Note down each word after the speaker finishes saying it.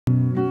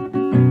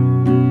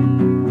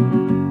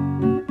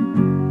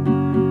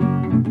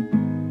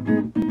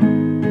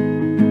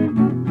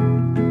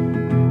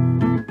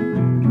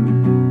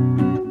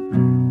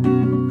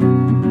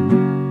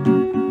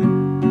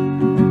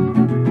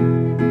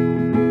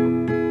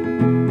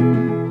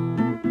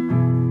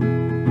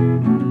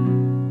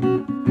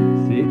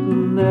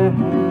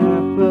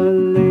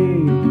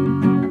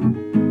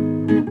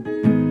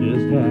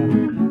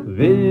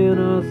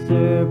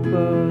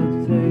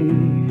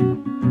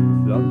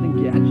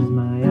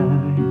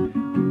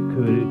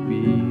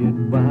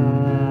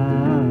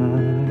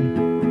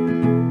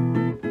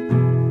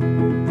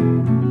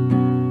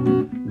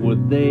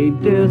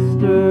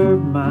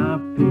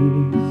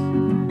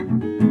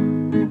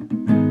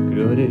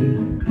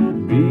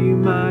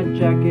my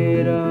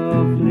jacket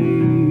of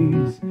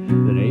fleas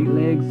that 8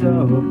 legs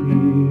up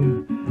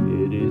here.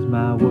 It is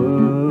my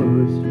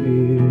worst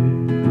fear.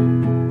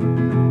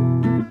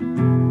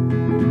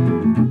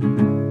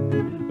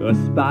 A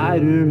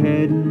spider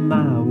heading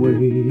my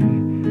way.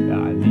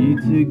 I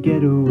need to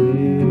get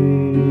away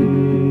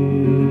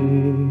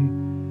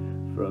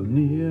from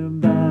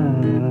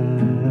nearby.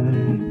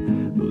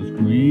 Those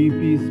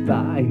creepy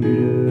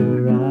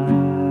spider eyes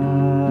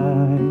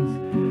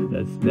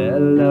that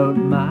spell out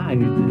my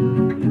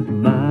demise.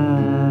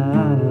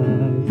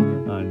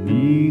 I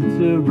need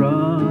to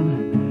run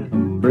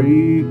and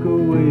break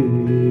away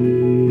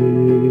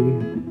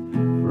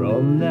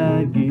from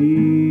that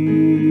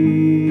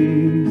gaze,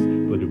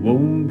 but it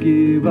won't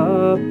give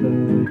up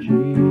the chase.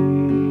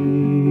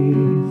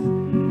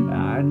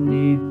 I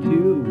need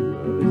to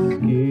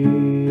escape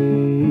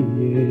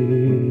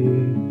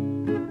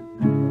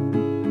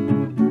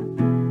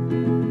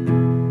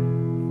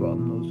from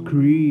those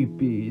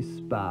creepy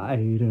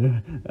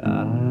spider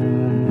eyes.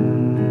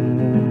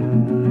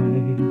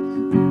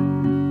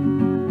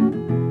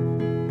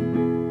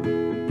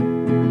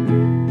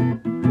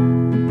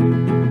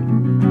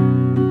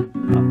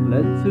 I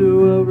fled to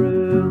a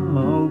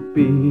remote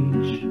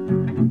beach,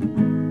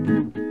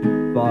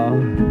 far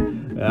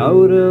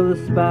out of the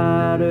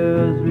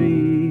spider's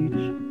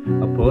reach.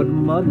 I put a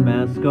mud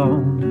mask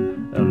on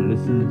and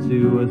listened to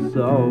a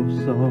soft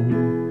song.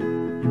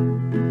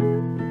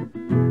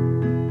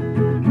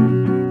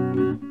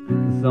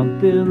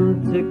 Something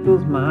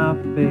tickles my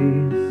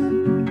face.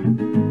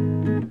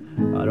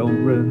 I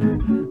don't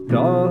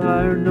recall how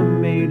I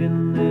made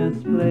in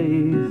this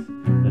place.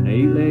 And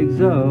 8 legs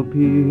up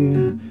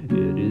here,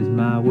 it is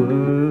my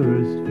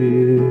worst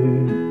fear.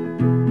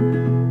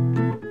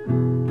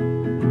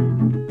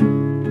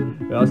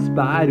 A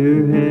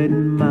spider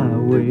heading my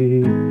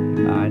way.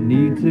 I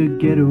need to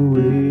get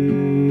away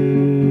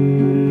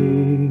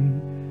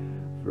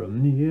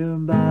from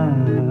nearby.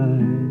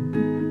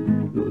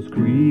 Those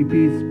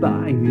creepy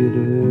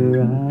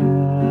spider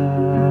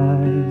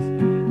eyes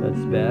that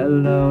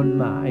spell out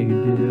my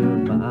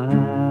demise.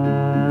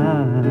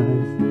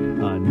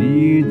 I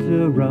need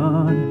to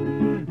run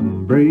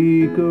and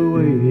break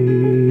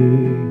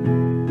away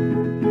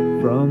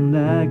from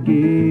that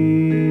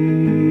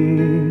gaze,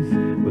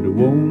 but it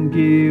won't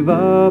give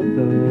up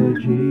the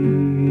chase.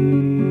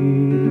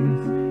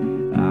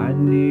 I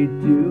need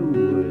to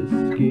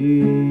escape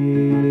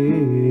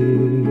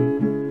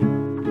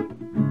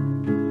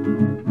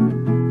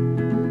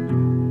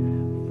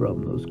from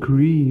those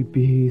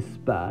creepy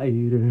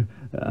spider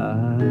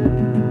eyes.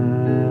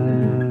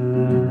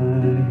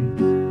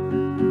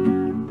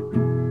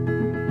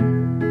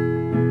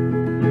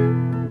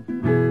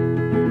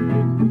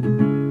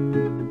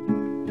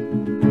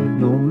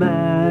 No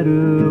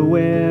matter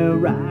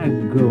where I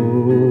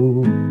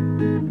go,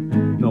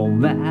 no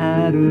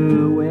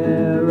matter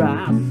where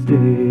I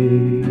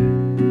stay,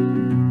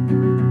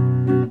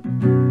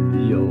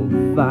 you'll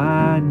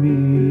find me.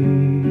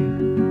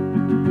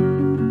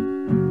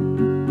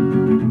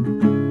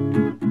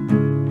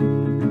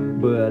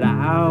 But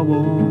I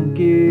won't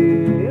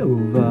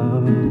give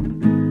up,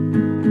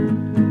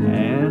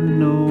 and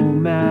no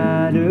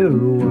matter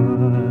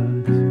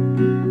what,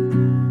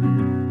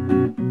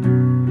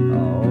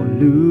 I'll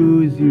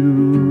lose you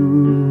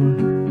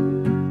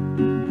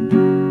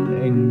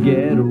and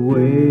get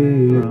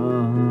away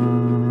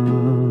from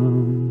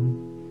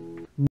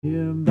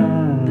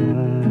nearby.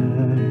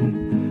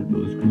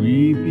 Those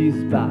creepy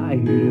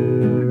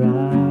spider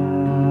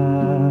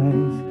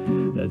eyes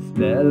that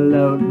spell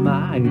out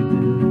my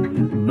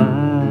demise.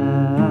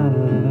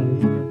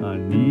 I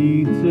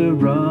need to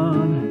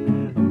run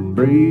and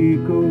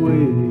break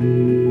away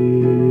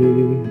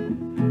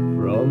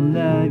from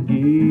that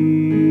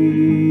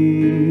gaze,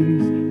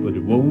 but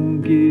it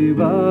won't give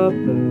up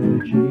the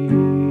chase.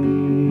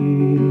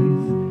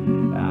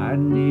 I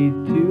need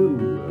to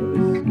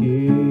escape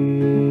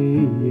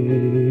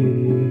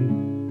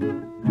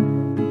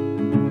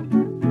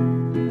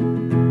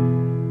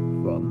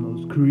from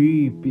those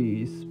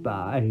creepy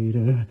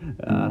spider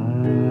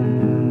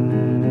eyes.